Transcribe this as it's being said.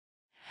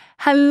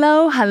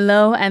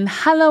Hello, and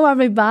hello,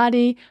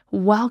 everybody.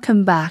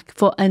 Welcome back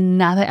for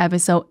another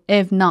episode,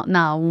 If Not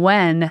Now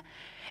Wen.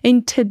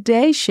 In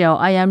today's show,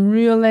 I am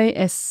really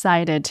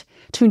excited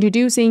to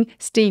introducing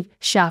Steve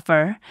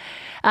Schaffer.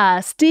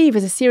 Steve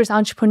is a serious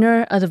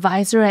entrepreneur,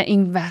 advisor, and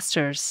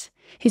investor.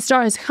 He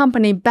started his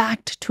company back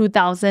in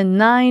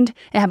 2009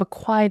 and have a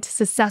quite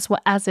successful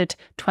exit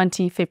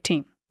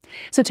 2015.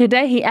 So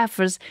today he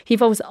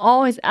focuses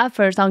all his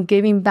efforts on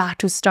giving back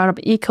to startup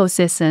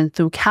ecosystem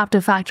through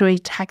Capital Factory,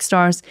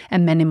 Techstars,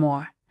 and many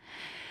more.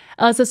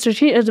 As a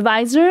strategic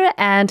advisor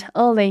and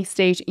early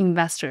stage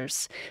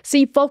investors,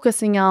 Steve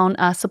focusing on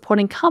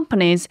supporting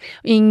companies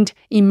in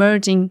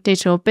emerging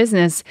digital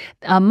business,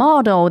 a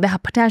model that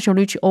have potential to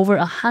reach over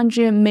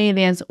 100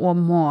 million or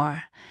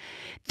more.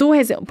 Through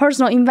his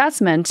personal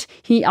investment,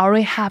 he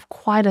already have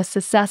quite a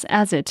success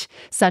exit,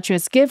 such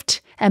as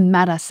Gift and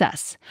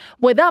MetaSess.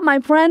 With that, my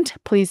friend,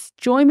 please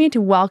join me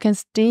to welcome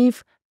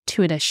Steve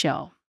to the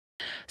show.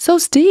 So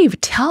Steve,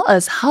 tell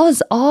us, how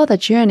has all the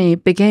journey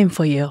began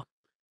for you?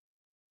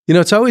 You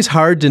know, it's always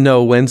hard to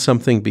know when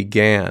something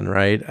began,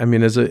 right? I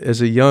mean, as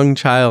a young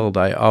child,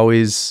 I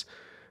always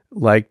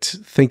liked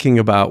thinking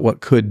about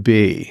what could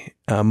be.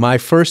 My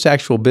first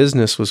actual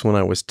business was when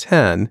I was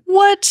 10.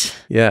 What?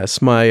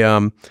 Yes,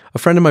 a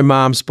friend of my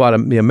mom's bought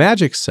me a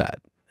magic set,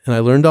 and I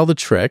learned all the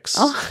tricks.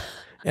 Oh.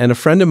 And a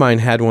friend of mine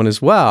had one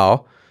as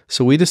well,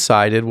 so we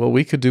decided, well,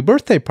 we could do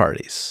birthday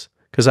parties.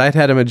 Because I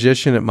had a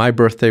magician at my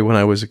birthday when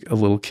I was a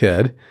little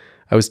kid.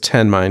 I was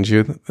 10, mind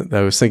you.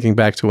 I was thinking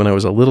back to when I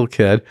was a little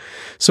kid.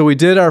 So we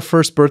did our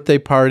first birthday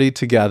party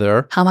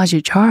together. How much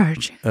you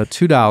charge?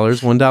 $2,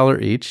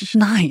 $1 each.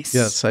 Nice.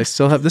 Yes, I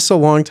still have, this is a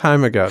long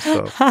time ago,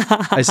 so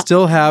I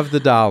still have the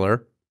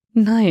dollar.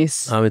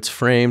 Nice. It's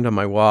framed on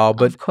my wall.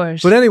 But, of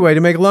course. But anyway, to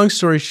make a long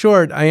story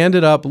short, I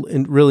ended up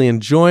really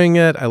enjoying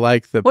it. I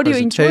like the what do you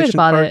enjoy presentation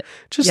about part. it?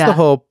 Just the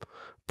whole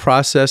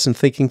process and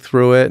thinking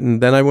through it.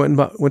 And then I went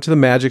to the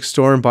magic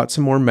store and bought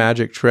some more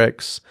magic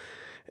tricks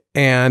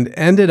and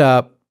ended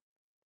up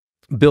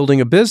building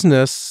a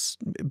business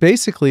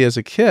basically as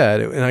a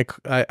kid. And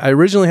I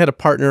originally had a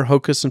partner,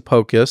 Hocus and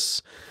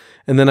Pocus,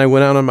 and then I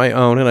went out on my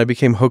own and I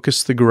became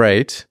Hocus the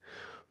Great.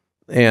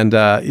 And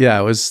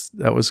that was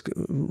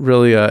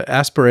really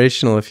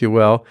aspirational, if you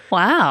will.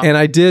 Wow. And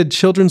I did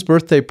children's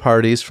birthday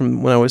parties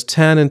from when I was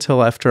 10 until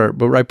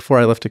but right before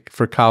I left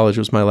for college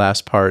was my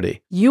last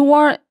party.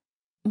 You're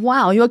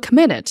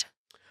committed.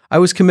 I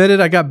was committed.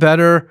 I got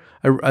better.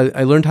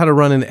 I learned how to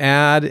run an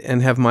ad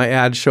and have my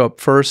ad show up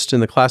first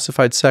in the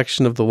classified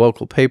section of the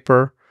local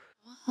paper.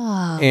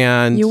 Wow.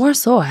 And you were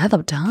so ahead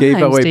of time,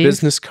 gave away Steve.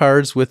 business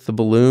cards with the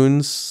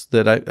balloons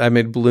that I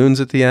made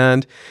balloons at the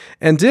end,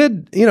 and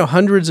did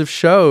hundreds of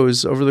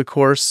shows over the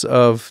course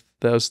of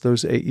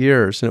those 8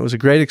 years. And it was a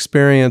great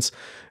experience.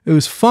 It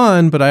was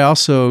fun, but I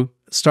also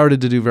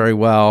started to do very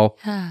well.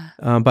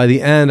 Yeah. By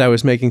the end, I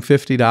was making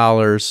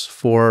 $50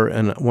 for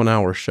a 1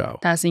 hour show.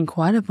 That's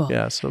incredible.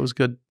 Yeah, so it was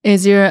good.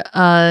 Is there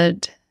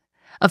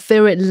a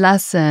favorite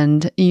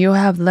lesson you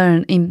have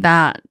learned in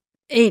that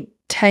 8-10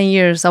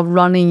 years of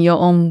running your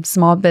own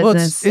small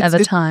business at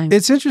the time?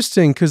 It's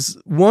interesting because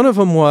one of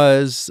them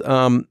was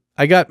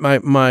I got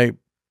my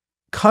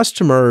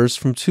customers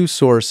from two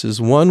sources.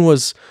 One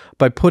was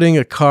by putting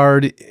a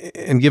card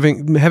and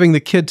having the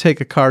kid take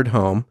a card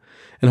home.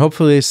 And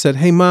hopefully they said,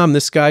 hey, Mom,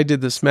 this guy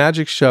did this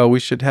magic show. We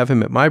should have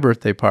him at my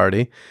birthday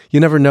party. You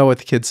never know what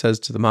the kid says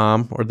to the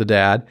mom or the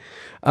dad.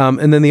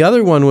 And then the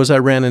other one was I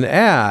ran an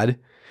ad.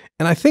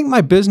 And I think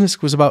my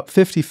business was about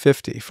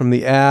 50-50 from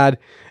the ad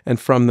and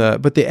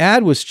but the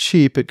ad was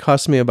cheap. It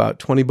cost me about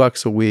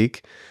 $20 a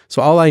week.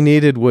 So all I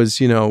needed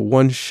was,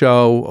 one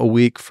show a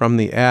week from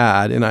the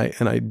ad, and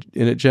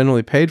it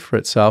generally paid for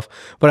itself.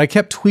 But I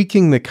kept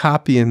tweaking the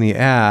copy in the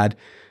ad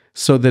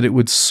so that it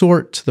would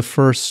sort to the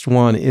first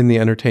one in the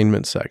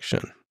entertainment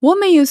section. What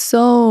made you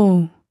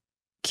so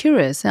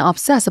curious and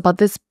obsessed about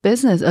this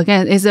business?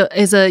 Again, is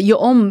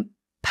your own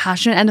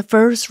passion at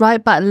first,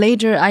 right? But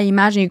later, I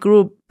imagine you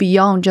grew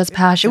beyond just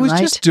passion, right? It was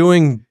just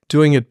doing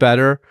it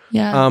better.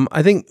 Yeah.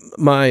 I think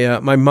my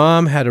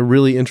mom had a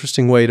really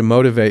interesting way to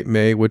motivate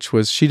me, which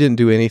was she didn't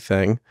do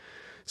anything.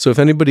 So if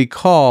anybody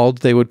called,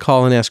 they would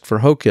call and ask for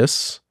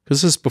Hocus,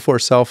 because this is before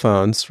cell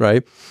phones,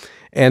 right?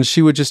 And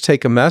she would just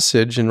take a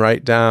message and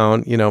write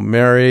down,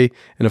 Mary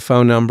and a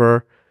phone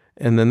number,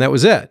 and then that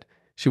was it.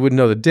 She wouldn't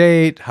know the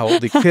date, how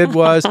old the kid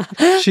was.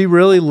 She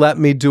really let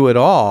me do it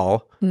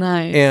all.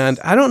 Nice. And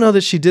I don't know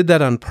that she did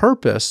that on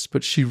purpose,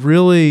 but she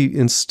really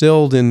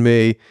instilled in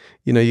me,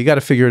 you got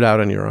to figure it out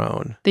on your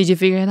own. Did you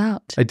figure it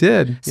out? I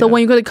did. So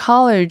when you go to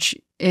college,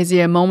 is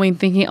there a moment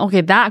thinking,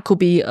 okay, that could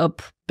be a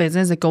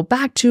business to go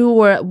back to,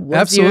 or was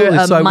Absolutely.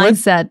 your So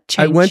mindset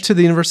change? I went to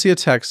the University of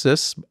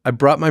Texas. I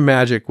brought my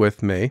magic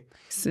with me.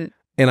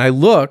 And I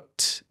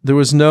looked, there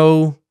was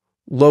no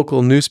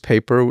local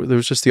newspaper. There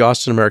was just the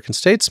Austin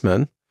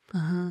American-Statesman.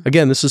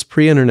 Again, this is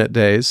pre-internet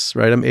days,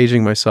 right? I'm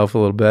aging myself a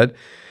little bit.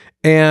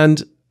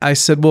 And I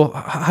said, well,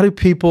 how do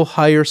people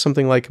hire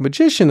something like a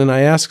magician? And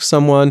I asked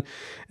someone,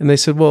 and they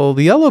said, well,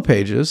 the Yellow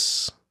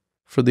Pages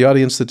For the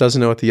audience that doesn't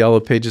know what the Yellow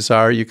Pages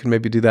are, you can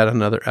maybe do that on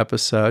another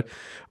episode.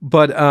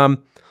 But, well,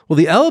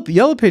 the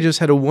Yellow Pages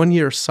had a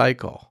 1-year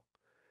cycle.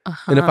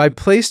 And if I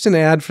placed an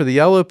ad for the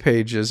Yellow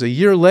Pages, a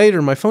year later,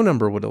 my phone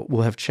number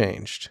will have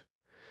changed.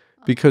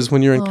 Because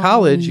when you're in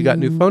college, you got a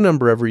new phone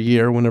number every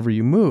year whenever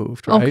you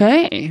moved, right?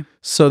 Okay.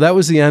 So that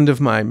was the end of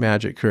my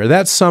magic career.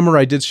 That summer,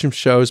 I did some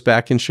shows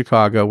back in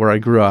Chicago where I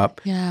grew up.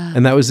 Yeah.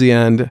 And that was the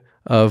end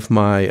of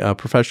my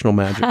professional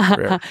magic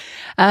career.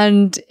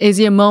 And is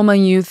it a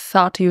moment you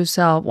thought to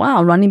yourself,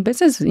 wow, running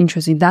business is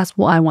interesting. That's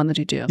what I wanted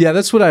to do. Yeah,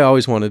 that's what I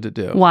always wanted to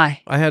do.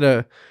 Why?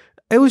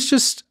 It was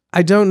just,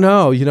 I don't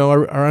know. You know,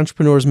 our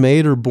entrepreneurs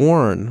made or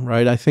born,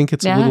 right? I think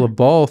it's a little of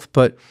both,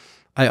 but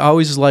I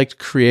always liked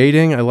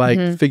creating. I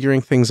liked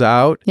figuring things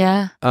out.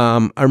 Yeah.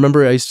 I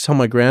remember I used to tell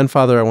my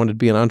grandfather I wanted to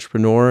be an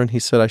entrepreneur, and he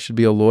said I should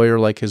be a lawyer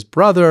like his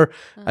brother.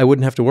 I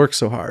wouldn't have to work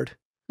so hard.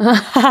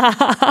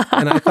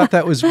 And I thought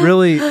that was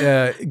really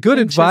good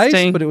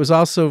advice, but it was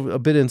also a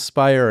bit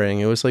inspiring.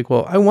 It was like,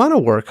 well, I want to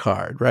work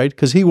hard, right?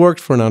 Because he worked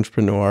for an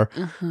entrepreneur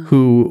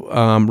who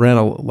ran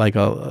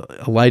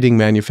a lighting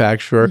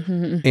manufacturer,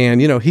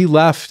 and he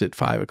left at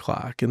 5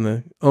 o'clock, and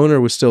the owner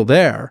was still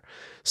there.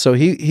 So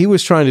he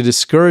was trying to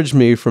discourage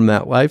me from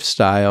that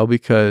lifestyle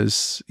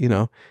because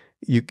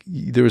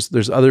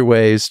there's other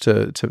ways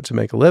to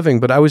make a living,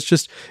 but it was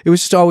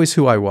just always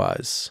who I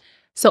was.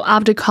 So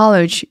after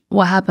college,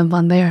 what happened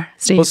from there,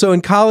 Steve? Well, so in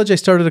college, I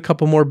started a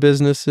couple more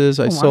businesses.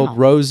 I sold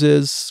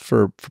roses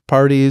for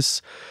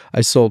parties.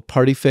 I sold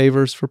party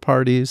favors for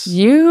parties.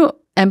 You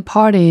and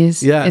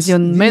parties is your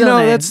middle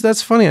name.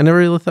 That's funny. I never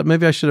really thought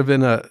maybe I should have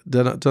been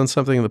done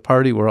something in the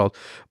party world.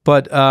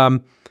 But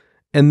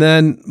and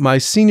then my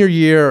senior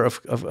year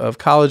of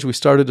college, we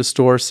started a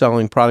store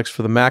selling products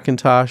for the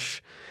Macintosh,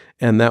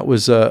 and that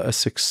was a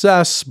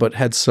success, but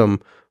had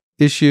some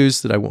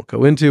issues that I won't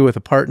go into with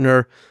a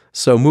partner.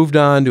 So moved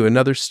on to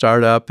another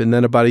startup, and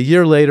then about a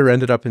year later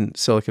ended up in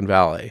Silicon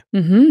Valley.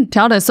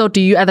 Tell us, so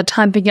do you at the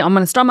time thinking, I'm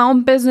going to start my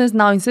own business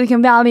now in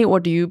Silicon Valley, or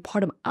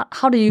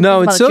how do you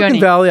No, in Silicon journey?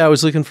 Valley, I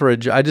was looking for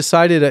I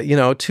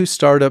decided, 2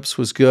 startups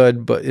was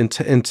good, but in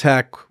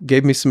tech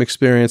gave me some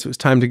experience. It was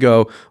time to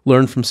go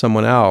learn from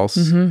someone else.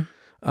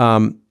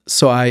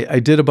 So I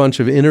did a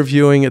bunch of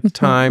interviewing at the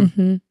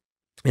time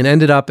and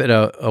ended up at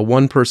a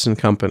one-person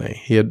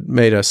company. He had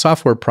made a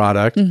software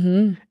product,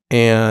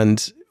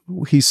 and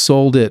he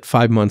sold it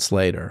 5 months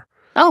later.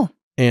 Oh.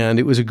 And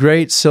it was a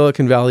great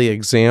Silicon Valley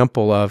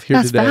example of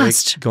here today,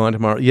 gone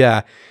tomorrow.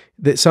 Yeah.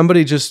 That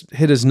somebody just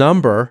hit his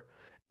number,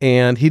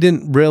 and he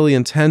didn't really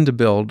intend to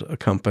build a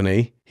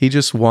company. He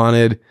just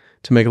wanted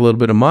to make a little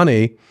bit of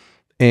money.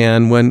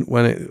 And when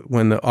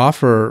the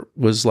offer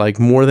was like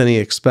more than he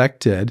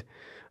expected,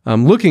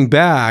 looking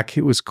back,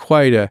 it was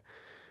the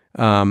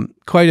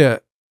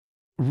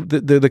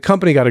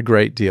company got a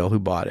great deal who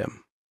bought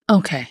him.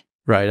 Okay.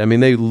 Right. I mean,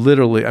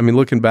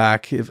 looking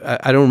back,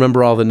 I don't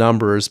remember all the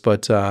numbers,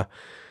 but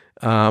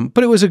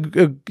it was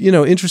a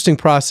interesting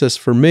process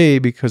for me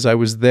because I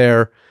was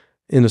there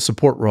in a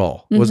support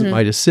role. It wasn't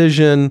my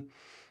decision.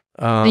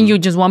 And you're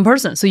just one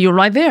person, so you're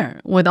right there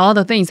with all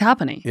the things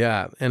happening.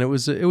 Yeah, and it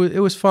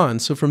was fun.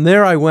 So from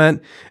there, I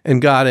went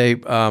and got a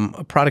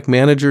product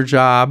manager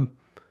job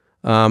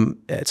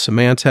at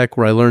Symantec,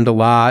 where I learned a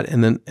lot,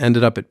 and then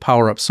ended up at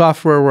Power Up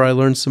Software, where I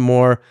learned some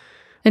more.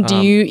 And do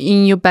you,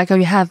 in your back of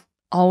your head,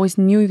 always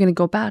knew you're going to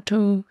go back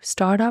to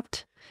startup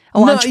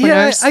or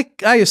entrepreneurs? Yeah,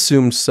 I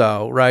assumed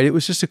so, right? It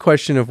was just a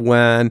question of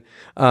when.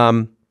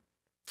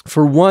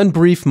 For one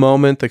brief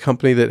moment, the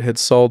company that had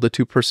sold the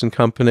 2-person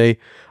company,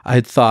 I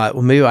had thought,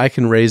 well, maybe I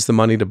can raise the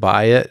money to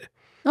buy it.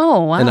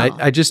 Oh, wow. And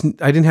I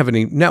didn't have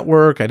any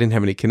network. I didn't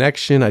have any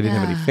connection. I didn't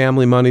have any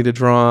family money to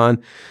draw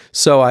on.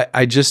 So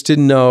I just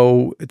didn't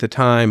know at the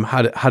time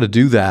how to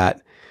do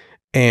that.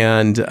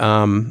 And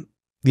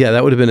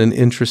that would have been an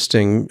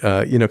interesting,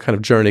 kind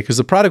of journey because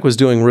the product was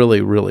doing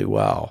really, really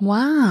well.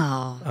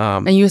 Wow.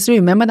 And you still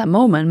remember that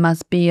moment?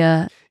 Must be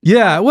a...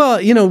 Yeah,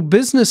 well,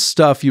 business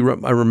stuff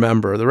I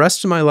remember. The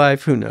rest of my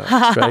life, who knows,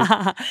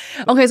 right?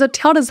 Okay, so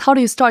tell us, how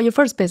do you start your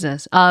first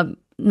business?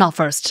 Not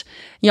first,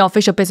 your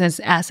official business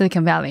at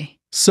Silicon Valley.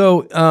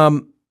 So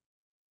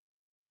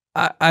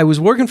I was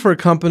working for a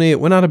company. It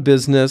went out of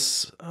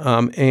business,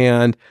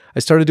 and I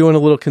started doing a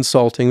little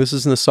consulting. This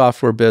is in the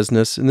software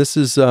business, and this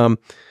is...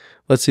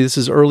 this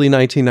is early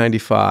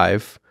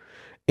 1995.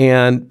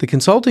 And the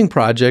consulting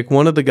project,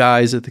 one of the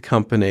guys at the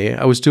company,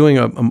 I was doing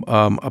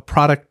a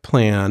product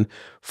plan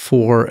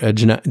for a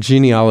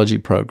genealogy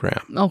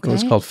program. Okay. It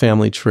was called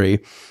Family Tree.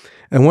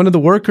 And one of the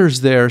workers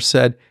there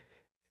said,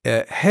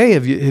 hey,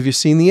 have you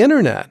seen the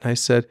internet? And I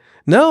said,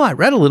 no, I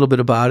read a little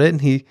bit about it.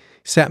 And he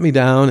sat me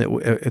down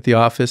at the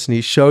office, and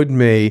he showed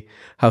me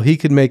how he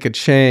could make a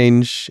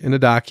change in a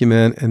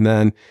document, and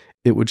then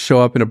it would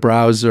show up in a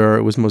browser.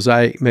 It was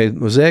Mosaic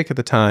at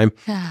the time,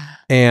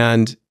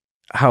 and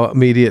how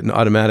immediate and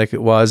automatic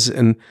it was.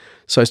 And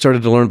so I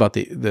started to learn about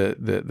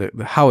the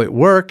how it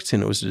worked,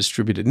 and it was a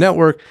distributed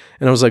network.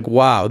 And I was like,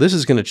 wow, this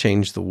is going to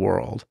change the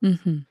world.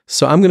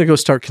 So I'm going to go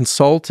start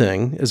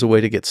consulting as a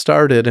way to get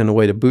started and a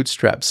way to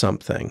bootstrap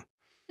something.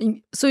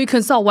 So you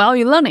consult while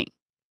you're learning?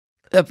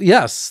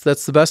 Yes,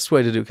 that's the best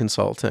way to do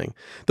consulting.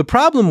 The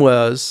problem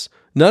was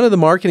none of the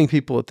marketing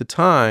people at the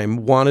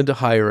time wanted to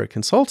hire a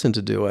consultant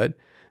to do it.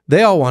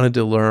 They all wanted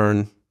to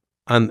learn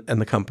on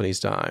the company's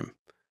dime.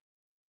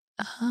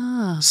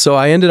 Ah. So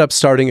I ended up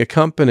starting a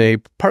company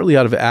partly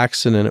out of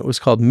accident. It was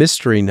called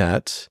Mystery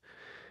Net.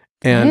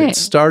 And Hey. we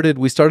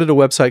started a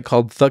website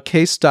called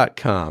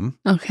thecase.com.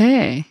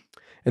 Okay.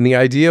 And the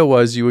idea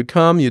was you would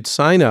come, you'd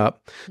sign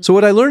up. So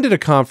what I learned at a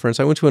conference,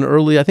 I went to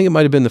I think it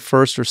might have been the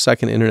first or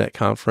second internet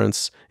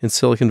conference in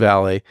Silicon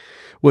Valley,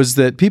 was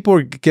that people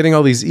were getting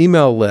all these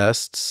email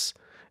lists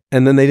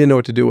and then they didn't know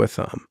what to do with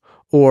them.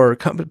 Or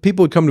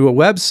people would come to a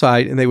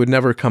website and they would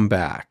never come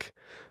back.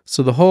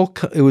 So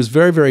it was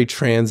very, very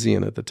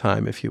transient at the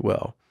time, if you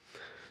will.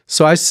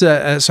 So I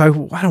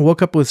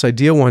woke up with this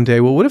idea one day.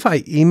 Well, what if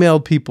I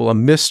emailed people a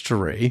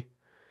mystery,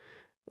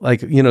 like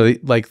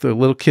the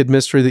little kid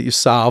mystery that you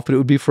solve, but it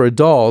would be for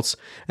adults,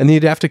 and then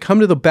you'd have to come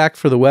to the back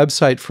for the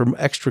website for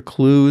extra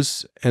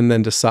clues, and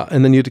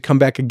then you'd come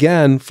back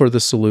again for the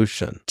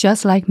solution.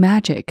 Just like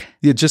magic.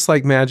 Yeah, just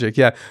like magic.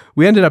 Yeah,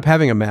 we ended up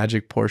having a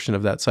magic portion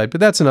of that site,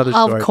 but that's another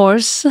story. Of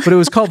course. But it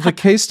was called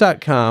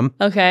thecase.com.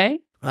 Okay.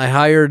 I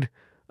hired.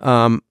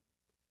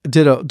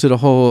 Did a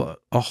whole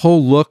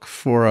look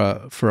for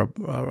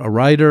a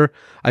writer.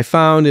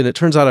 And it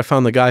turns out I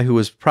found the guy who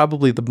was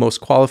probably the most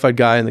qualified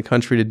guy in the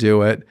country to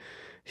do it.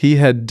 He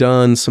had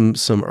done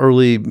some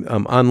early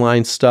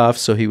online stuff,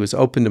 so he was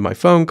open to my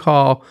phone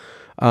call,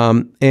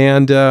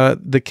 and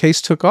the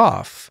case took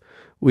off.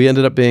 We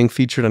ended up being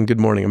featured on Good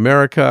Morning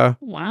America.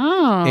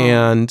 Wow.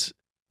 And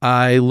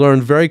I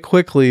learned very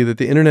quickly that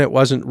the internet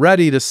wasn't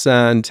ready to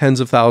send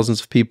tens of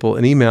thousands of people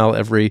an email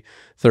every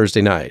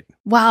Thursday night.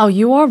 Wow,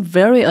 you are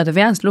very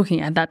advanced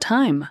looking at that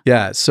time.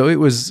 Yeah, so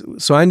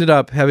I ended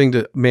up having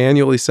to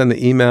manually send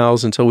the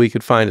emails until we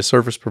could find a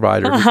service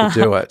provider who could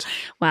do it.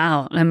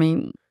 Wow, I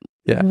mean,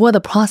 Yeah. what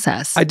a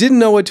process. I didn't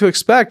know what to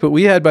expect, but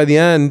we had by the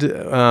end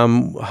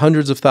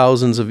hundreds of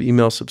thousands of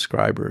email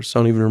subscribers. I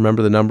don't even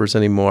remember the numbers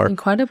anymore.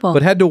 Incredible.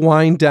 But had to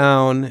wind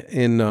down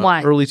in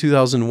Why? early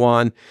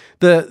 2001.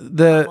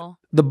 The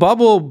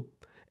bubble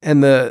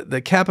and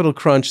the capital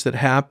crunch that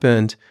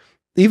happened,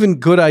 even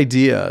good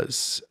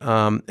ideas.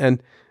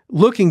 And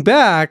looking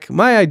back,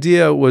 my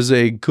idea was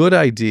a good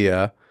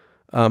idea.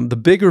 The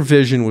bigger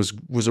vision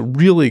was a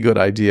really good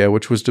idea,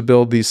 which was to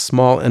build these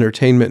small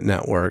entertainment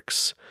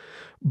networks.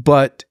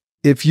 But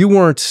if you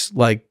weren't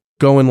like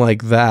going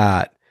like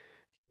that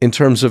in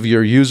terms of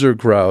your user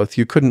growth,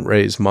 you couldn't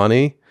raise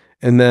money.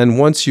 And then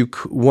once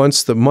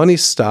the money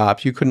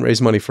stopped, you couldn't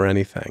raise money for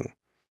anything.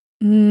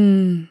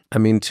 I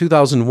mean,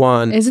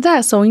 2001. Isn't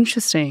that so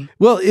interesting?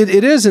 Well,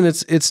 it is, and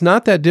it's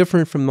not that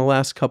different from the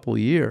last couple of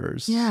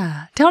years.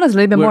 Yeah. Tell us a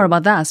little bit more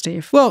about that,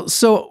 Steve. Well,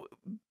 so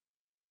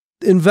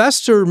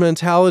investor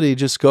mentality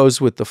just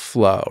goes with the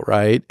flow,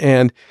 right?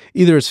 And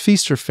either it's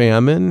feast or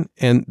famine,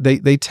 and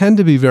they tend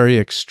to be very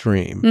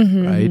extreme,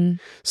 right?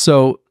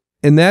 So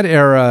in that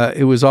era,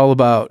 it was all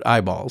about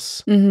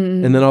eyeballs,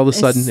 and then all of a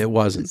sudden it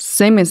wasn't.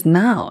 Same as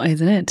now,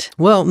 isn't it?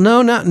 Well,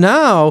 no, not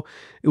now.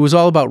 It was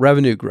all about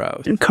revenue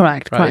growth.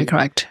 Correct.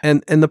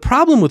 And the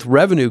problem with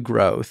revenue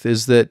growth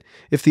is that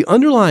if the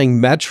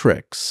underlying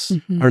metrics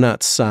are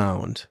not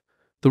sound,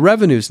 the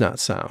revenue's not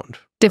sound.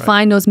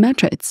 Define those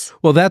metrics.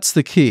 Well, that's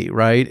the key,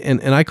 right?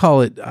 And I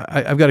call it,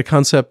 I've got a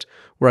concept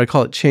where I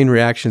call it chain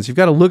reactions. You've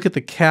got to look at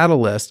the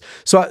catalyst.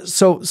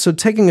 So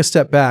taking a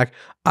step back,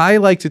 I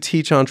like to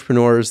teach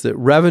entrepreneurs that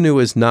revenue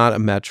is not a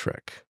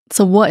metric.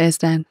 So what is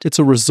that? It's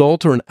a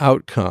result or an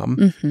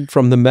outcome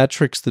from the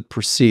metrics that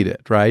precede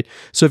it, right?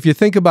 So if you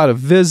think about a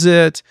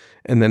visit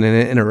and then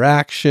an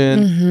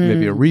interaction,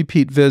 maybe a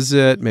repeat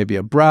visit, maybe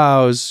a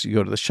browse, you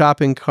go to the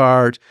shopping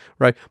cart,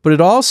 right? But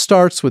it all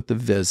starts with the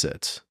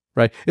visit,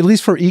 right? At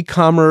least for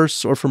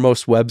e-commerce or for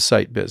most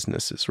website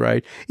businesses,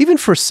 right? Even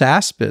for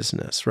SaaS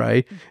business,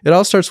 right? It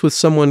all starts with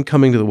someone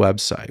coming to the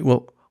website.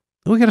 Well,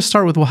 we got to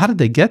start with, well, how did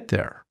they get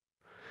there,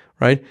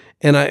 right?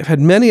 And I've had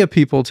many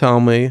people tell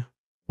me,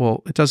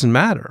 well, it doesn't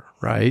matter,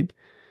 right?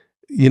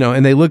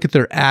 And they look at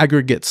their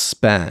aggregate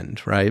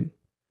spend, right?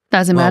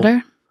 Doesn't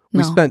matter?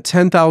 We spent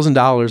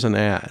 $10,000 on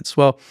ads.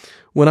 Well,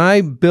 when I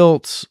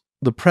built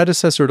the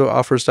predecessor to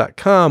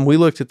offers.com, we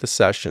looked at the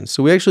sessions.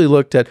 So we actually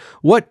looked at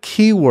what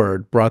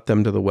keyword brought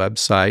them to the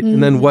website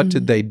and then what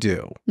did they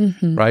do,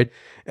 right?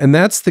 And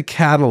that's the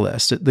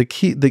catalyst.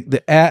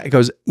 The ad, it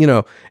goes,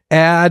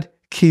 ad,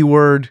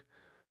 keyword,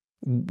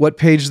 what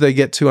page did they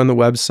get to on the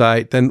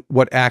website, then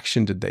what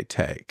action did they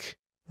take,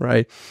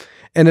 right?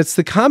 And it's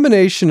the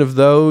combination of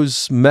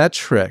those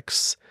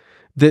metrics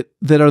that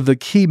are the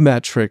key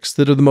metrics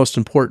that are the most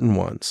important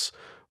ones.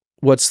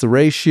 What's the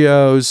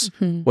ratios?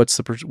 What's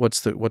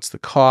the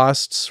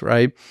costs,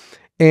 right?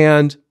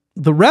 And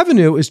the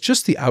revenue is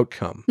just the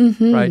outcome,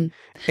 right?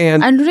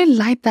 And I really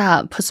like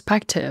that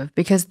perspective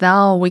because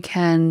now we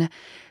can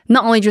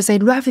not only just say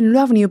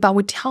revenue, but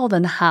we tell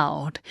them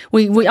how.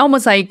 We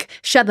almost like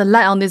shed the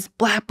light on this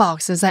black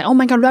box. It's like, oh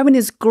my God, revenue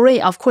is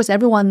great. Of course,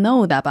 everyone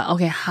know that, but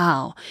okay,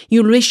 how?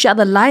 You really shed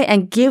the light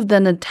and give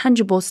them the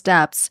tangible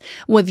steps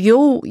with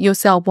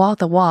yourself walk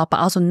the walk, but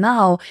also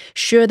now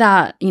share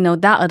that,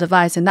 that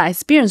advice and that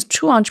experience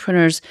to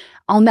entrepreneurs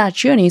on that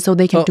journey so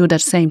they can do the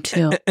same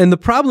too. And the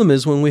problem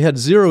is when we had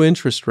zero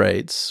interest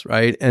rates,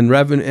 right, and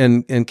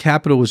revenue and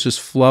capital was just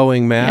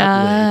flowing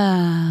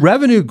madly,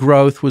 revenue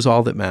growth was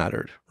all that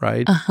mattered,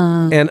 right?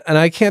 And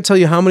I can't tell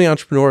you how many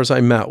entrepreneurs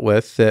I met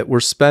with that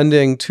were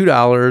spending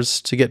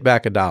 $2 to get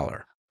back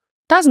 $1.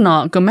 That's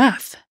not good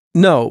math.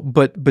 No,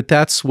 but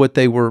that's what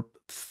they were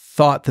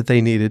thought that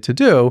they needed to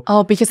do.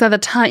 Oh, because at the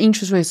time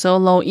interest rate is so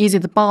low, easy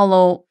to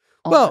borrow.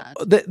 Well,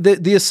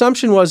 the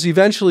assumption was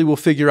eventually we'll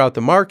figure out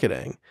the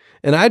marketing.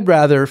 And I'd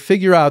rather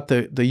figure out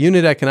the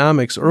unit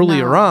economics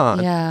earlier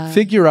on,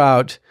 figure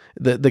out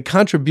the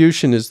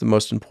contribution is the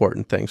most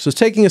important thing. So it's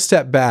taking a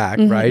step back,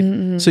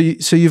 right? So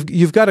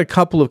you've got a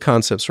couple of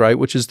concepts, right?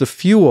 Which is the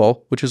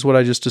fuel, which is what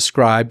I just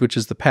described, which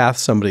is the path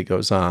somebody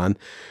goes on.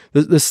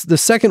 The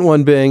second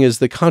one being is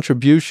the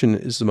contribution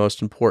is the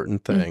most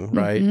important thing,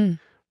 right?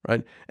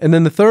 Right. And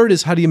then the third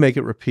is how do you make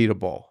it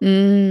repeatable?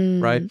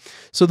 Right.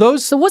 So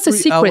what's the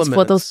secrets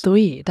for those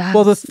three?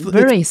 That's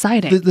very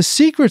exciting. The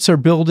secrets are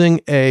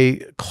building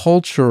a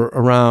culture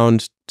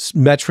around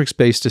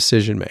metrics-based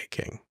decision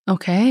making.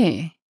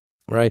 Okay.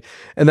 Right.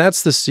 And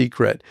that's the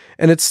secret.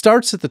 And it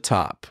starts at the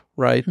top,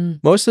 right?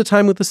 Most of the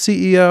time with the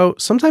CEO,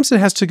 sometimes it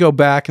has to go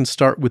back and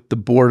start with the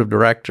board of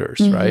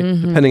directors, right?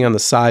 Depending on the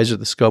size or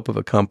the scope of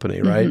a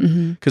company, right?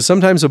 Because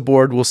sometimes a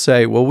board will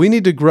say, well, we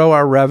need to grow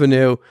our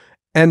revenue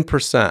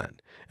N%.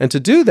 And to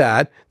do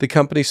that, the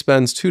company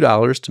spends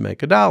 $2 to make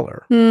 $1,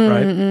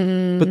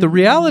 right? But the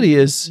reality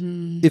is,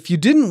 if you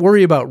didn't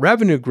worry about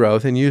revenue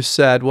growth and you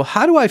said, well,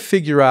 how do I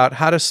figure out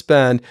how to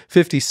spend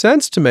 50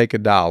 cents to make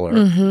 $1?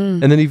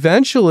 And then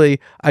eventually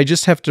I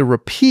just have to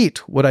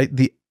repeat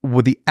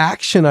with the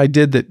action I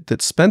did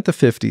that spent the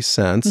 50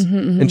 cents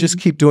and just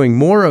keep doing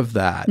more of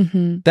that,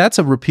 that's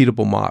a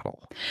repeatable model.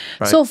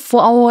 Right? So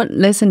for our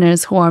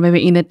listeners who are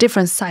maybe in a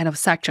different side of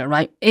sector,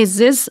 right, is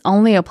this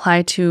only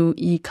apply to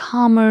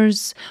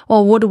e-commerce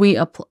or would we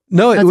apply?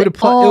 No, it would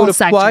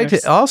apply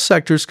to all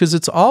sectors because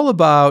it's all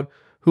about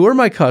who are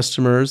my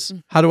customers?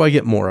 How do I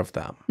get more of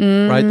them?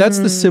 Right? That's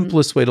the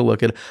simplest way to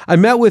look at it. I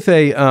met with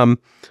a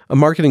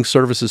marketing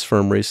services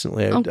firm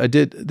recently. I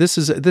did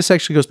this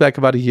actually goes back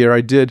about a year.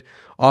 I did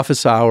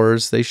office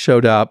hours. They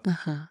showed up.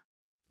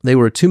 They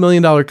were a $2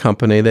 million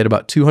company. They had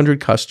about 200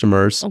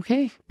 customers.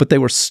 Okay. But they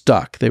were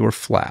stuck. They were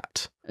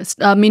flat.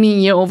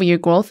 Meaning year-over-year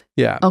growth?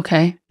 Yeah.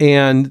 Okay.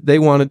 And they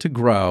wanted to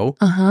grow.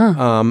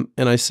 And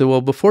I said,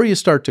 well, before you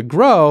start to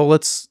grow,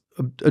 let's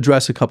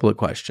address a couple of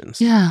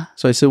questions. Yeah.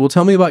 So I said, well,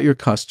 tell me about your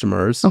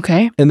customers.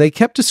 Okay. And they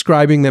kept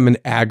describing them in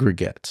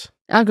aggregate.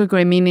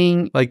 Aggregate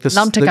meaning like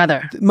lumped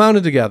together.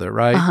 Mounted together,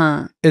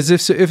 right? As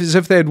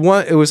if they had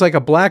one, it was like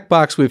a black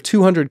box. We have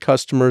 200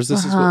 customers.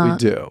 This is what we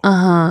do.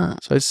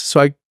 So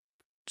I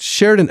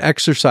shared an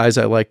exercise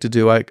I like to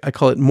do. I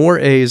call it more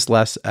A's,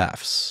 less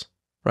F's.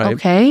 Right?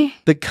 Okay.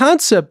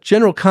 The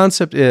general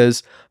concept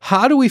is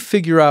how do we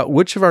figure out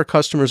which of our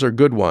customers are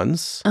good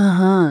ones,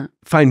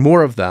 find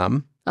more of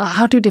them.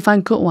 How to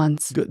define good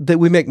ones? That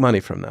we make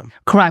money from them.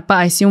 Correct. But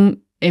I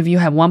assume if you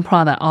have one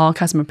product, all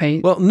customer pay.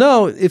 Well,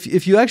 no.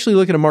 If you actually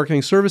look at a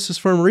marketing services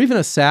firm or even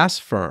a SaaS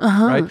firm,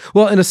 right?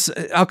 Well,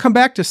 I'll come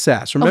back to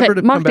SaaS. Remember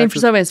to marketing come back to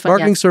service,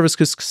 marketing service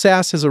because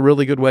SaaS has a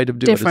really good way to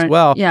do it as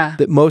well. Yeah.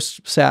 That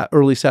most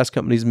early SaaS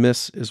companies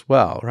miss as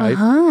well, right?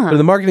 But in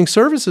the marketing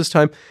services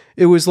time,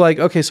 it was like,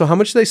 okay, so how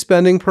much are they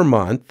spending per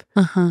month?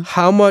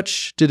 How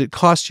much did it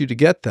cost you to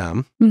get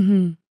them?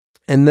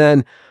 And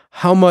then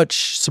how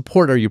much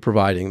support are you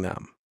providing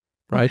them,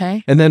 right?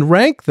 Okay. And then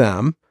rank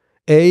them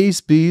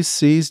A's, B's,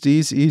 C's,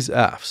 D's, E's,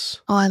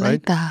 F's. Oh, I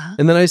like that.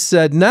 And then I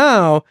said,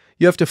 now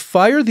you have to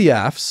fire the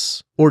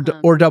F's or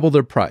double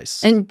their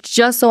price. And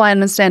just so I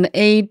understand,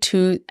 A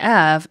to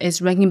F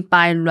is ranking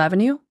by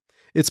revenue?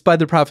 It's by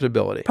the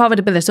profitability.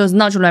 Profitability. So it's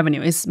not your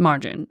revenue, it's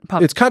margin.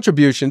 It's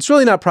contribution. It's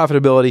really not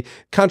profitability.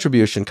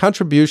 Contribution.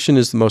 Contribution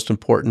is the most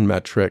important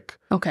metric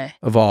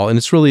of all. And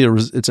it's really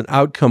it's an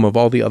outcome of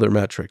all the other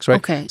metrics, right?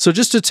 Okay. So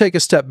just to take a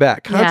step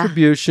back,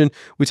 contribution,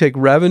 we take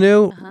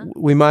revenue,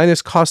 we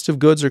minus cost of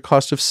goods or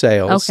cost of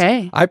sales.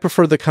 Okay. I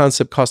prefer the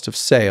concept cost of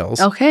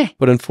sales. Okay.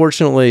 But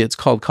unfortunately, it's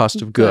called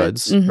cost of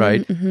goods,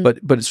 right?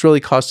 But it's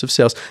really cost of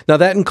sales. Now,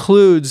 that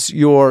includes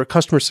your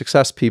customer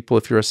success people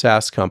if you're a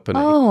SaaS company.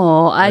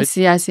 Oh, I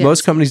see.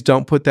 Most companies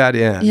don't put that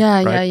in.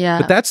 Yeah.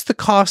 But that's the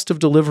cost of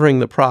delivering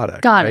the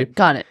product. Got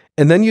it.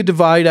 And then you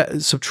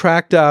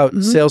subtract out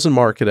sales and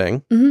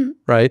marketing,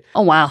 right?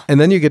 Oh, wow. And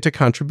then you get to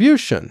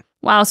contribution.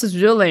 Wow, so it's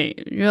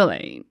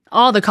really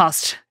all the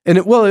cost. And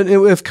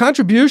if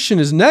contribution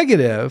is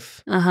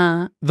negative,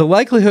 the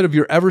likelihood of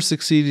you ever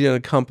succeeding in a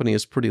company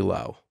is pretty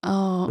low.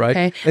 Oh, right?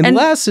 Okay.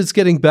 Unless it's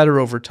getting better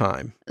over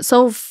time.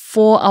 So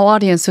for our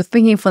audience, so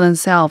thinking for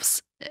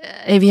themselves,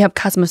 if you have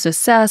customer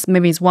success,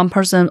 maybe it's one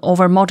person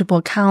over multiple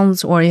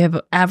accounts, or you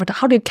have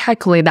how do you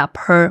calculate that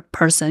per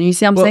person? You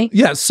see what I'm saying?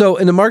 Yeah. So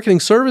in a marketing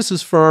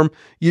services firm,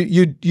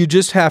 you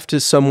just have to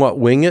somewhat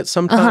wing it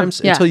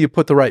sometimes until you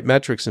put the right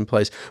metrics in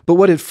place. But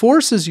what it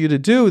forces you to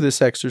do,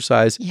 this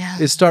exercise,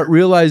 is start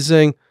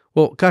realizing,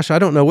 well, gosh, I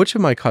don't know which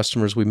of my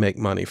customers we make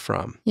money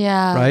from.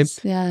 Yeah. Right?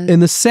 Yeah. In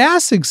the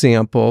SaaS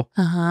example,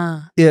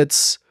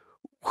 it's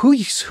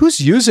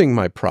who's using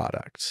my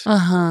product,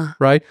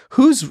 right?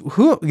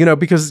 Who,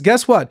 because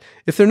guess what?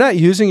 If they're not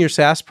using your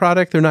SaaS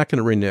product, they're not going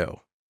to renew.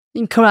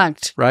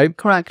 Correct. Right?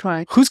 Correct.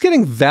 Who's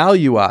getting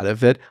value out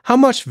of it? How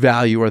much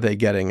value are they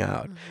getting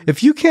out?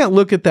 If you can't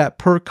look at that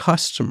per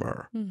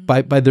customer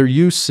by their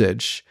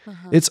usage,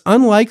 it's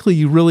unlikely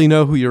you really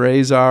know who your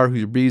A's are, who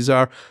your B's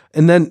are.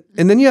 And then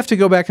you have to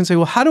go back and say,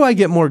 well, how do I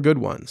get more good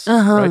ones?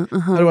 Right?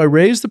 How do I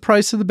raise the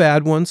price of the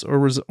bad ones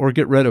or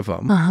get rid of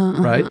them?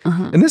 Right?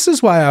 And this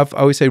is why I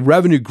always say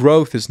revenue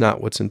growth is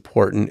not what's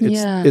important.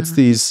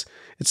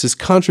 It's this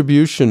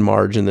contribution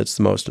margin that's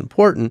the most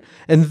important.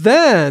 And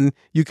then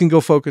you can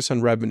go focus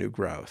on revenue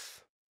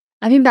growth.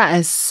 I think that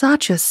is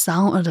such a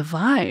sound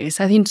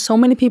advice. I think so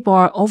many people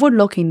are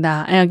overlooking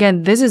that. And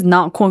again, this is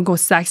not quote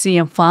unquote sexy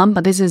and fun,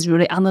 but this is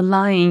really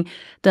underlying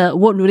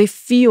what really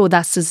fuel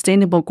that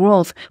sustainable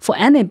growth for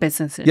any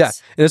businesses. Yeah.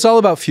 And it's all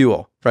about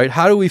fuel, right?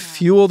 How do we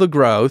fuel the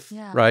growth,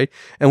 right?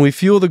 And we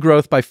fuel the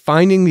growth by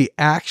finding the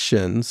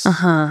actions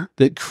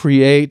that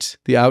create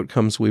the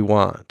outcomes we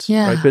want,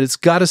 right? But it's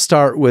got to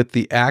start with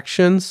the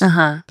actions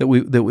that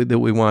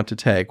we want to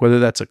take, whether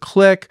that's a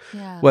click,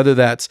 whether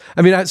that's,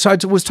 I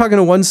was talking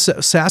to one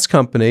SaaS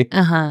company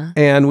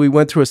and we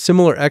went through a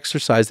similar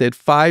exercise. They had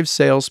 5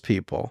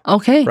 salespeople.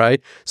 Okay.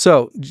 Right?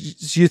 So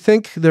do you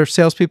think their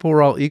salespeople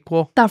were all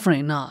equal?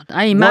 Definitely not.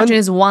 I imagine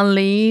it's one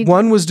lead.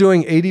 One was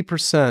doing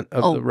 80%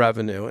 of the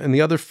revenue, and the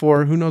other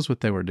 4, who knows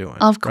what they were doing.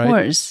 Of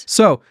course.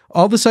 So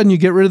all of a sudden, you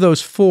get rid of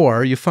those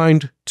 4, you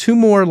find 2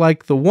 more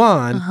like the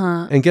one,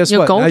 and guess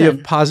what? Golden. Now you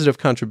have positive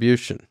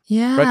contribution.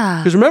 Yeah. Right?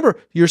 Because remember,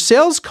 your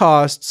sales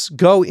costs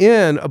go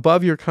in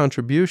above your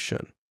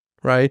contribution,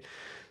 right?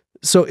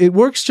 So it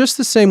works just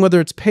the same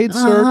whether it's paid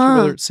search or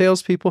whether it's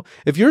salespeople.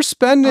 If you're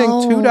spending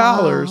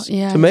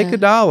 $2 to make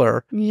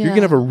 $1, you're going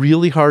to have a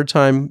really hard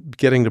time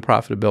getting to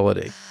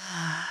profitability.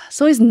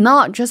 So it's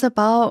not just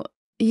about,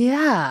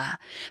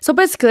 So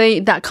basically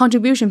that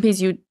contribution piece,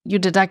 you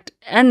deduct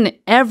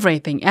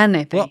anything.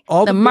 Well,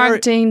 all the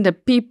marketing, the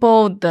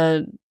people,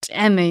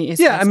 any.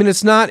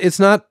 It's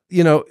not,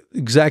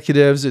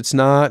 executives, it's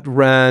not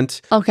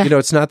rent. Okay.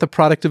 It's not the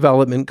product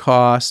development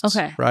costs.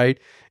 Okay. Right?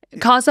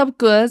 Cost of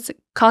goods,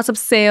 cost of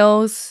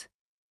sales,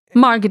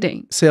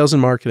 marketing. Sales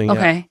and marketing.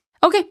 Okay.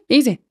 Okay.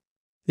 Easy.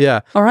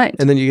 Yeah. All right.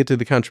 And then you get to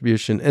the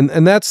contribution.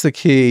 And that's the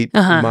key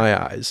in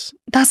my eyes.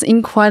 That's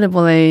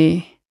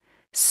incredibly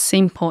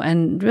simple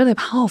and really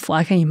powerful.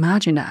 I can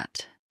imagine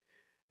that.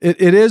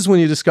 It is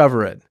when you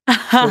discover it.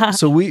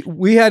 So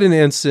we had an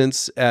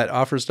instance at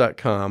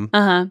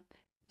offers.com.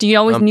 Do you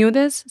always knew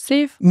this,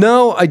 Steve?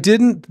 No, I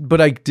didn't,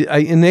 but I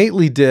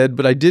innately did,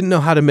 but I didn't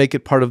know how to make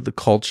it part of the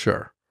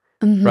culture.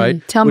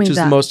 Right? Tell me Which is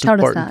the most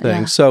important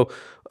thing. So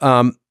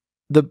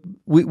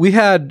we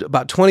had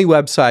about 20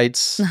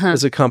 websites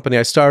as a company.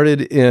 I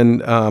started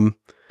in, I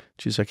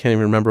can't even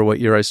remember what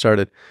year I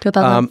started.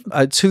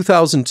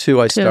 2002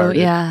 I started.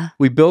 Yeah.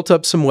 We built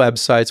up some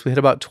websites. We had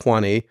about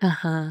 20.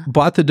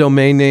 Bought the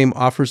domain name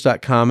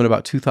offers.com in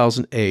about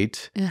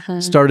 2008.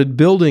 Started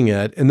building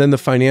it, and then the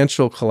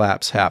financial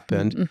collapse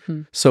happened.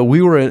 So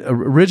we were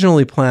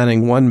originally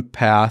planning one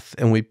path,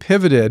 and we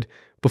pivoted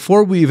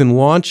before we even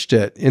launched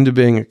it into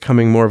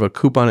becoming more of a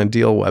coupon and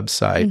deal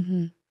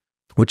website,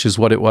 which is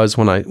what it was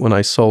when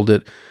I sold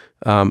it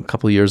a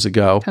couple of years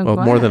ago. Well,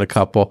 more than a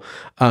couple.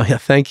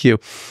 Thank you.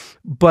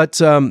 But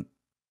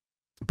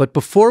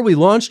before we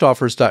launched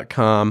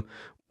offers.com,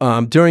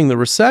 during the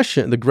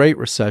recession, the Great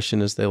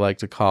Recession, as they like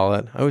to call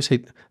it, I always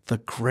hate the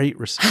Great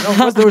Recession.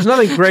 No, there was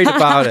nothing great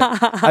about it.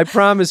 I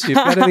promise you, if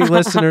you've got any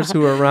listeners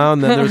who are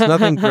around then, there was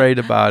nothing great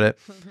about it.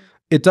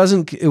 It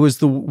was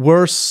the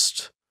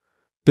worst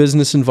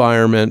business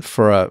environment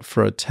for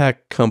a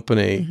tech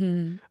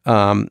company.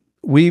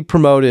 We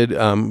promoted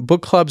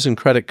book clubs and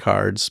credit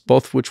cards,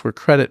 both of which were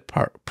credit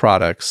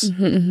products.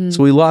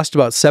 So we lost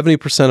about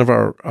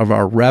 70% of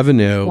our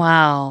revenue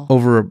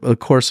over a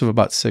course of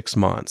about 6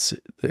 months.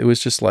 It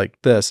was just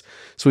like this.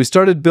 So we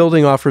started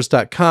building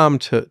offers.com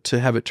to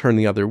have it turn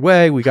the other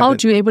way. How were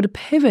you able to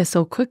pivot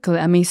so quickly?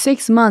 I mean,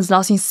 6 months,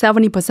 losing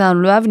 70% of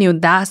revenue,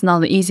 that's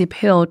not an easy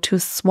pill to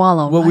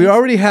swallow. Well, we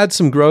already had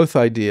some growth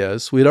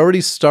ideas. We'd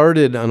already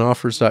started on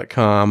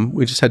offers.com.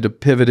 We just had to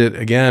pivot it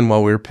again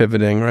while we were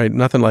pivoting, right?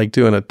 Nothing like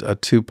doing a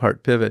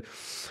 2-part pivot.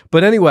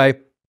 But anyway,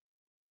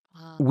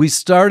 we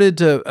started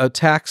a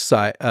tax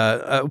site.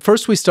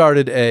 First, we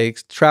started a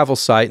travel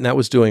site, and that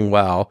was doing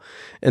well.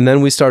 And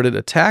then we started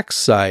a tax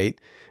site,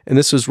 and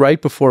this was right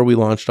before we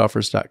launched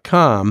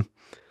offers.com.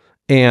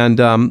 And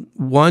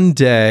one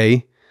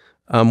day,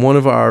 one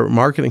of our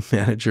marketing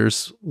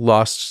managers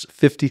lost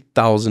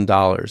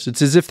 $50,000.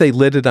 It's as if they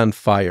lit it on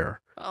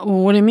fire.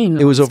 What do you mean?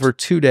 It was over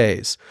 2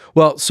 days.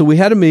 Well, so we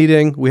had a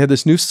meeting. We had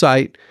this new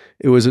site.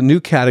 It was a new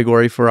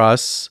category for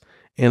us,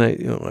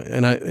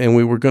 and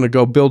we were going to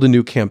go build a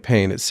new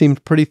campaign. It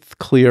seemed pretty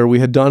clear. We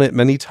had done it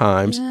many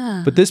times,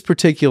 but this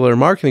particular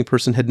marketing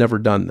person had never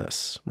done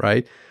this,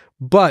 right?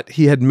 But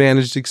he had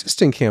managed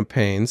existing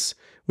campaigns.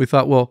 We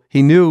thought, well,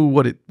 he knew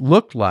what it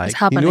looked like. It's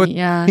happening,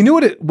 He knew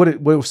what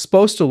it was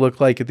supposed to look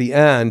like at the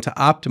end to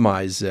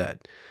optimize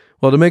it.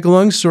 Well, to make a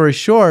long story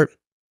short,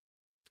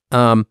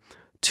 2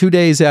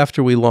 days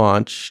after we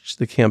launched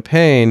the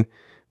campaign,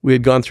 we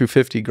had gone through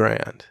 50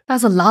 grand.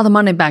 That's a lot of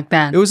money back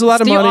then. It was a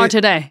lot of money. Still are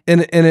today.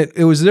 And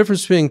it was the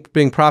difference between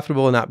being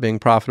profitable and not being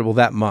profitable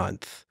that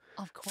month.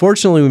 Of course.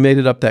 Fortunately, we made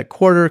it up that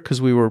quarter because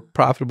we were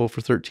profitable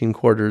for 13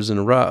 quarters in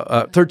a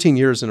row, 13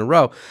 years in a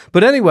row.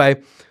 But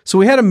anyway, so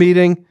we had a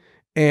meeting,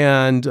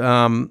 and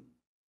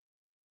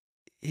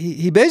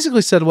he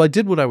basically said, well, I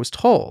did what I was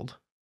told.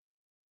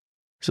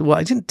 I said, well,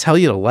 I didn't tell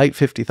you to light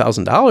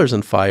 $50,000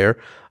 on fire.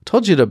 I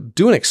told you to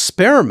do an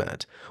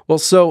experiment. Well,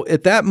 so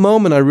at that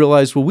moment, I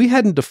realized, well, we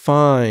hadn't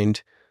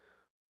defined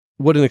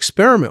what an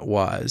experiment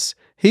was.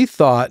 He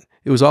thought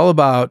it was all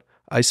about,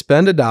 I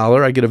spend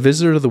 $1, I get a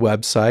visitor to the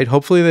website,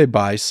 hopefully they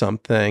buy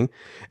something.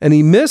 And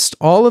he missed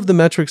all of the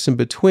metrics in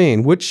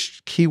between.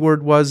 Which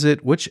keyword was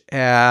it? Which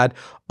ad?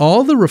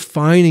 All the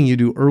refining you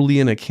do early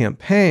in a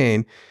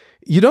campaign.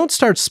 You don't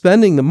start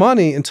spending the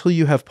money until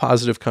you have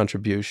positive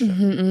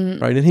contribution,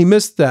 right? And he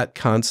missed that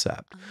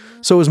concept.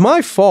 So it was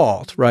my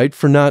fault, right,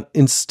 for not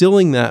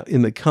instilling that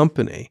in the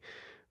company,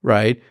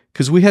 right?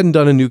 Because we hadn't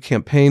done a new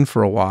campaign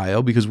for a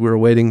while because we were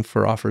waiting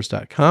for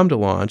offers.com to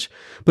launch.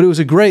 But it was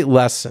a great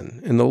lesson.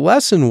 And the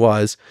lesson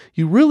was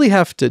you really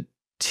have to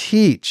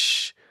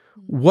teach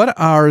what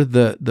are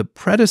the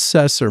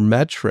predecessor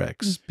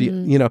metrics.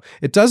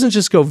 It doesn't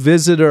just go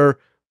visitor,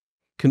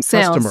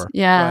 customer,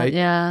 right?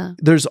 Yeah.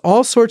 There's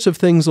all sorts of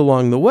things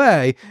along the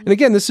way. And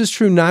again, this is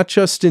true not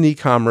just in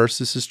e-commerce.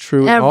 This is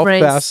true in all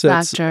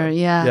facets. Factor,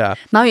 yeah.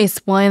 Now you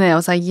explain it. I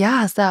was like,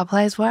 yes, that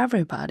applies for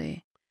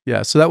everybody.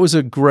 Yeah. So that was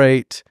a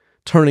great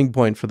turning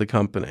point for the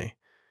company.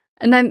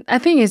 And then I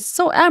think it's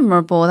so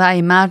admirable that I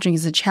imagine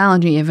it's a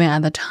challenging event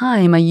at the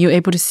time, and you're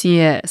able to see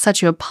it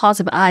such a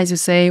positive eyes to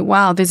say,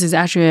 wow, this is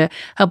actually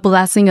a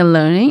blessing of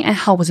learning, and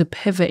help us to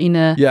pivot in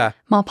a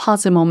more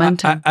positive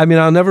momentum. I mean,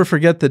 I'll never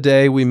forget the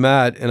day we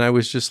met, and I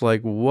was just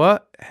like,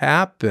 what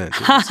happened?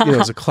 It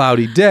was a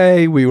cloudy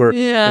day. We were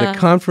in a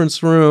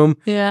conference room.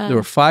 Yeah. There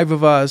were 5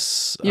 of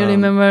us. You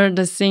remember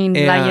the scene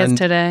like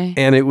yesterday?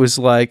 And it was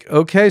like,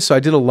 okay, so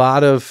I did a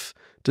lot of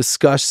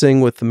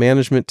discussing with the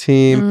management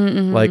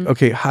team, like,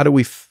 okay, how do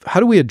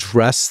we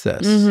address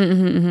this?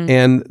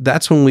 And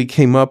that's when we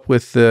came up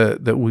with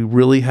that we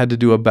really had to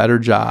do a better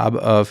job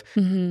of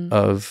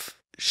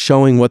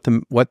showing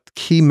what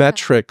key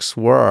metrics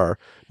were,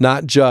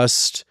 not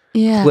just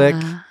click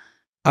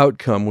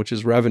outcome, which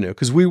is revenue,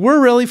 because we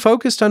were really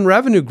focused on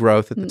revenue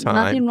growth at the time.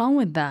 Nothing wrong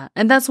with that.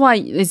 And that's why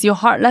it's your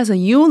hard lesson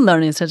you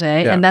learning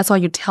today. And that's why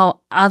you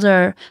tell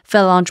other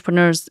fellow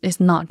entrepreneurs it's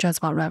not just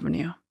about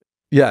revenue.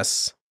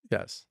 Yes.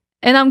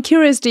 And I'm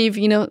curious, Steve,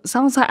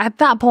 sounds like at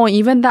that point,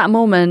 even that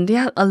moment, you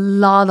had a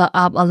lot of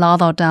up, a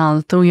lot of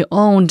down through your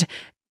own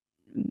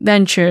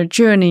venture,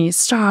 journey,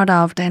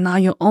 startup, then now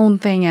your own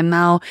thing, and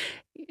now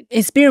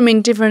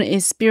experimenting different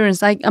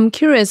experience. Like, I'm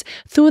curious,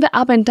 through the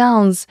up and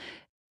downs,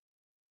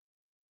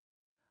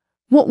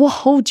 what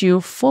hold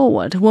you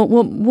forward?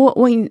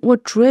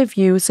 What drove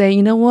you say,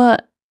 you know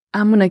what?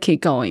 I'm going to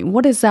keep going.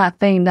 What is that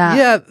thing that...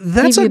 Yeah,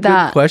 that's a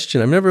good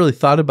question. I've never really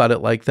thought about it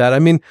like that. I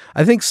mean,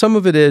 I think some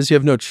of it is you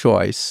have no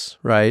choice,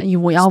 right?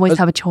 We always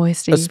have a choice,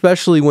 Steve.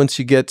 Especially once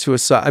you get to a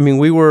size. I mean,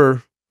 we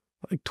were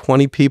like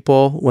 20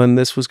 people when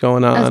this was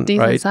going on, That's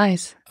decent right?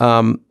 Size.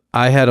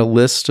 I had a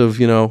list of,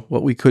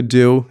 what we could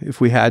do if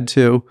we had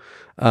to.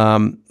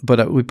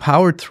 But we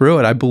powered through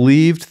it. I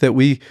believed that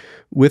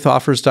with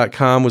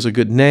offers.com was a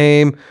good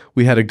name.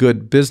 We had a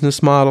good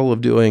business model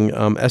of doing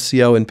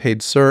SEO and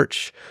paid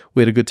search.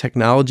 We had a good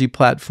technology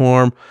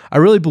platform. I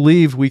really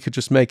believed we could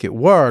just make it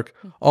work.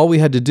 All we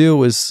had to do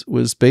was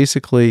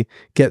basically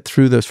get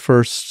through those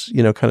first,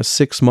 kind of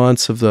 6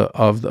 months of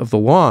the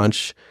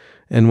launch.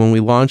 And when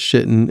we launched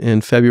it in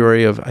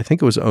February of, I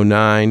think it was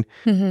 2009,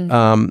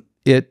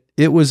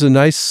 it was a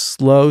nice,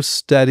 slow,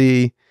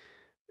 steady,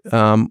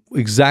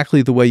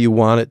 exactly the way you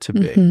want it to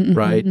be,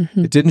 right?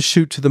 It didn't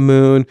shoot to the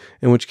moon,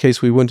 in which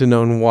case we wouldn't have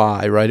known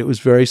why, right? It was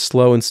very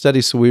slow and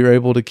steady, so we were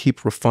able to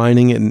keep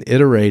refining it and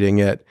iterating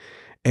it.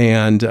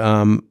 And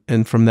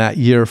from that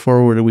year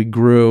forward, we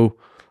grew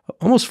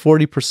almost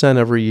 40%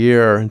 every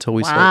year until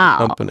we sold the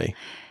company.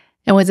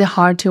 And was it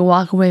hard to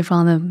walk away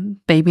from the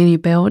baby you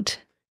built?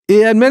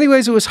 Yeah, in many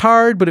ways it was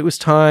hard, but it was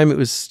time. It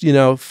was,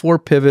 4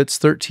 pivots,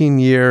 13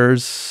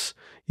 years.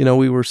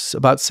 We were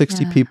about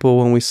 60 people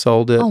when we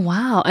sold it. Oh,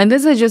 wow. And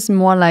this is just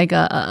more like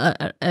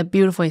a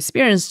beautiful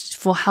experience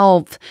for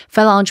how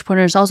fellow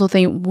entrepreneurs also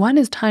think, when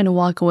is time to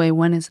walk away,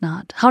 when is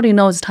not? How do you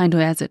know it's time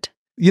to exit?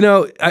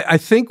 I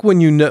think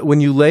when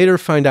you later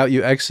find out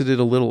you exited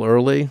a little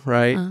early,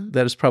 right?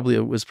 That was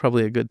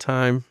probably a good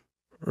time,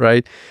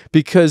 right?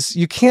 Because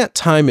you can't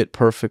time it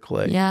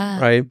perfectly, Yeah.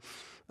 right?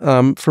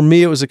 For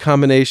me, it was a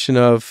combination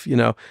of,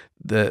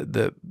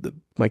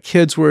 my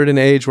kids were at an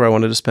age where I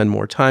wanted to spend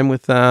more time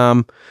with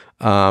them.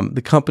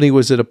 The company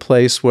was at a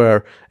place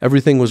where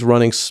everything was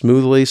running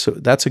smoothly. So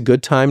that's a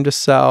good time to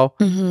sell,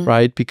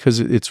 right? Because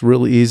it's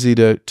really easy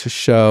to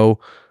show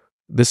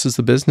this is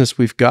the business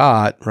we've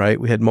got, right?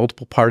 We had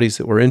multiple parties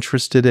that were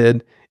interested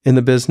in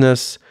the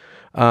business.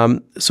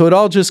 So it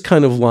all just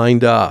kind of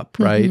lined up,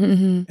 right?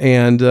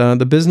 And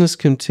the business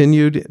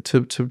continued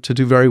to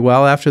do very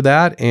well after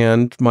that.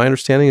 And my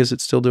understanding is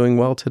it's still doing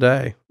well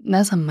today.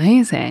 That's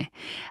amazing.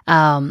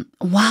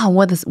 Wow,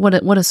 what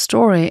a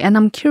story. And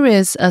I'm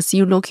curious, as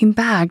you looking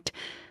back,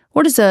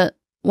 what is the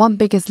one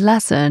biggest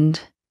lesson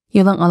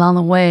you learned along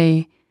the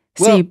way,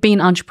 being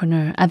an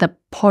entrepreneur at that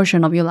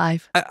portion of your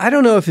life? I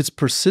don't know if it's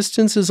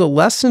persistence is a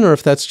lesson or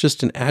if that's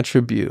just an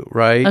attribute,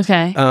 right?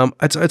 Okay.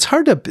 It's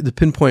hard to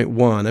pinpoint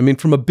one. I mean,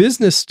 from a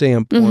business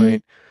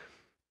standpoint,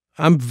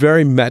 I'm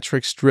very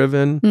metrics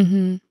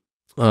driven.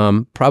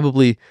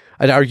 Probably,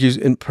 I'd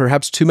argue, and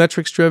perhaps too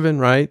metrics driven,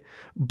 right?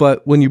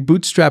 But when you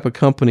bootstrap a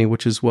company,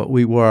 which is what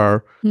we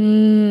were,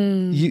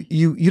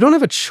 you don't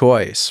have a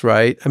choice,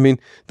 right? I mean,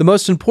 the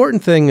most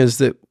important thing is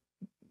that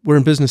we're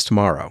in business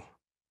tomorrow,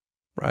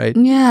 right?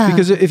 Yeah.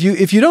 Because if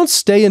you don't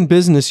stay in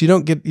business, you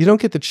don't get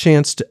the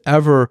chance to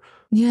ever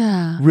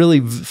really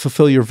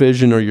fulfill your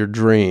vision or your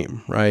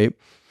dream, right?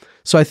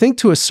 So I think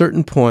to a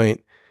certain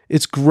point,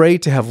 it's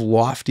great to have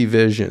lofty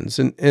visions,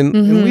 and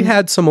we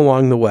had some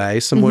along the way.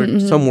 Some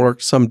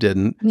worked, some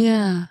didn't.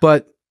 Yeah.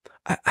 But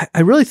I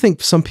really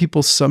think some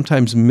people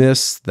sometimes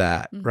miss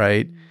that,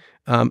 right?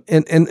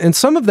 And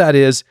some of that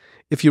is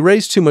if you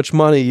raise too much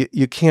money,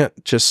 you can't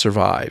just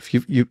survive.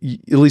 You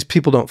at least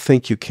people don't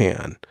think you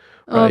can.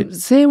 Right?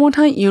 Say one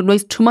time, you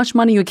raise too much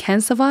money, you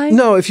can't survive?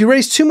 No, if you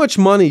raise too much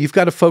money, you've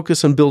got to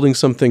focus on building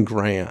something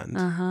grand,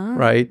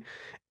 right?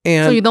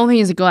 And so you don't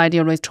think it's a good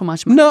idea to raise too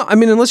much money? No, I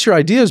mean, unless your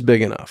idea is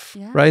big enough,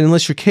 right?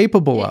 Unless you're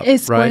capable of it, right?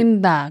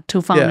 Explain that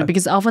to founder,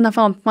 because often I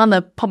found founder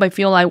probably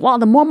feel like, wow,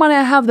 the more money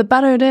I have, the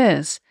better it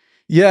is.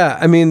 Yeah,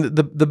 I mean,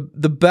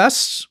 the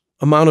best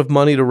amount of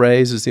money to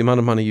raise is the amount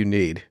of money you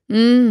need,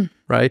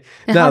 right?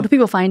 And how do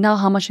people find out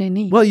how much they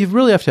need? Well, you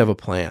really have to have a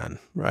plan,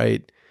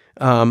 right?